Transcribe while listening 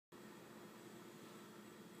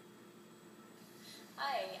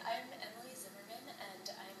Hi, I'm Emily Zimmerman, and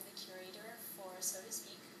I'm the curator for So to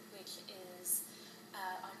Speak, which is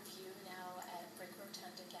on view now at Brick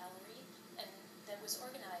Rotunda Gallery, and that was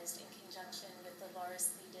organized in conjunction with the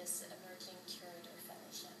Lauris Leedis Emerging Curator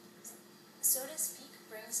Fellowship. So to Speak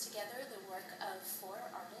brings together the work of 4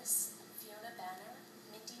 artists, Fiona Banner,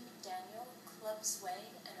 Mindy McDaniel, Club Sway,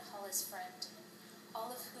 and Hollis Frampton, all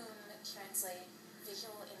of whom translate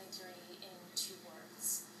visual imagery in 2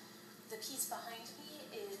 words. The piece behind me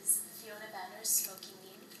is Fiona Banner's Smoky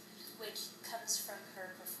Nude, which comes from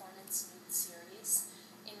her performance nude series,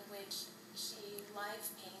 in which she live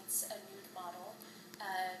paints a nude model,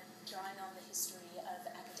 drawing on the history of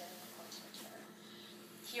academic portraiture.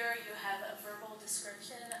 Here you have a verbal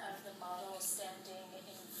description of the model standing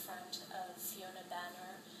in front of Fiona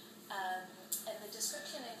Banner, and the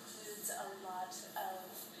description includes a lot of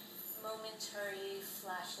momentary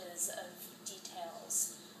flashes of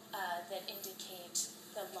details that indicate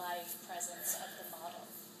the live presence of the model.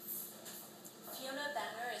 Fiona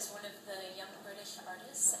Banner is one of the young British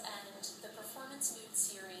artists, and the performance nude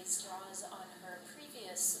series draws on her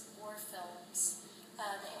previous war films,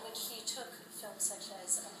 in which she took films such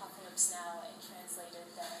as Apocalypse Now and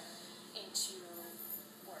translated them into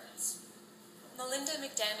words. Melinda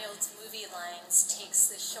McDaniel's Movie Lines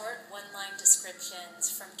takes the short one-line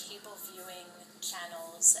descriptions from cable viewing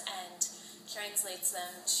channels and translates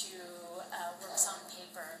them to works on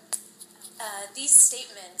paper. These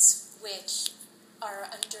statements, which are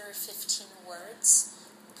under 15 words,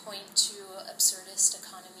 point to absurdist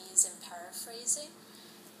economies in paraphrasing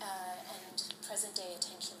and present-day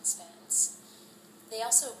attention spans. They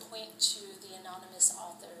also point to the anonymous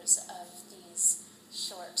authors of these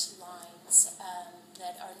short lines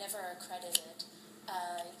that are never accredited,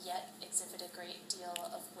 yet exhibit a great deal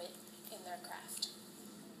of wit in their craft.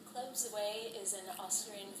 Club Sway is an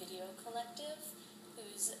Austrian video collective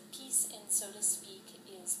whose piece in So to Speak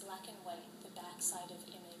is black and white, the backside of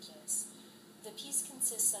images. The piece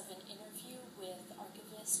consists of an interview with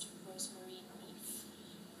archivist Rosemary Neef,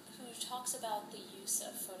 who talks about the use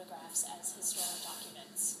of photographs as historic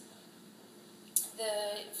documents.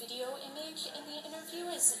 The video image in the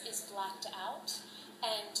interview is blacked out,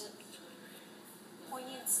 and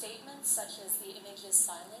poignant statements such as the image is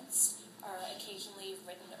silenced are occasionally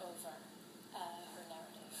written over her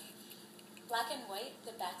narrative. Black and white,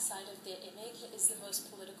 the backside of the image, is the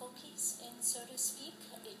most political piece in So to Speak.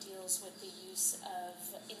 It deals with the use of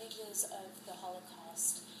images of the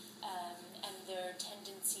Holocaust and their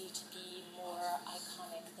tendency to be more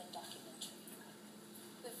iconic than documentary.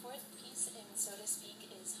 The 4th piece in So to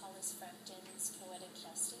Speak is Hollis Frampton's Poetic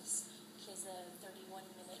Justice, which is a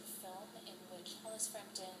 31-minute film in which Hollis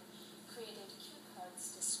Frampton created cue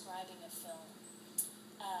cards describing a film,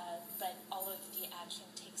 but all of the action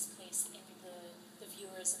takes place in the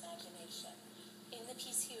viewer's imagination. In the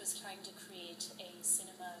piece, he was trying to create a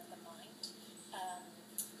cinema of the mind.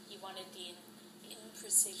 He wanted the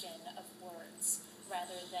imprecision of words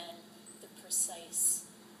rather than the precise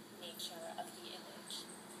nature of the image.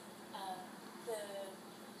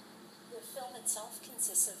 The film itself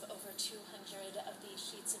consists of over 200 of these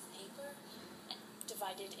sheets of paper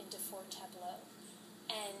divided into 4 tableaux,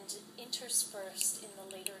 and interspersed in the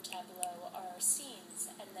later tableau are scenes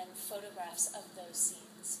and then photographs of those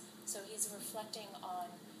scenes. So he's reflecting on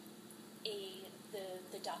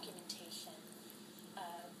the documentation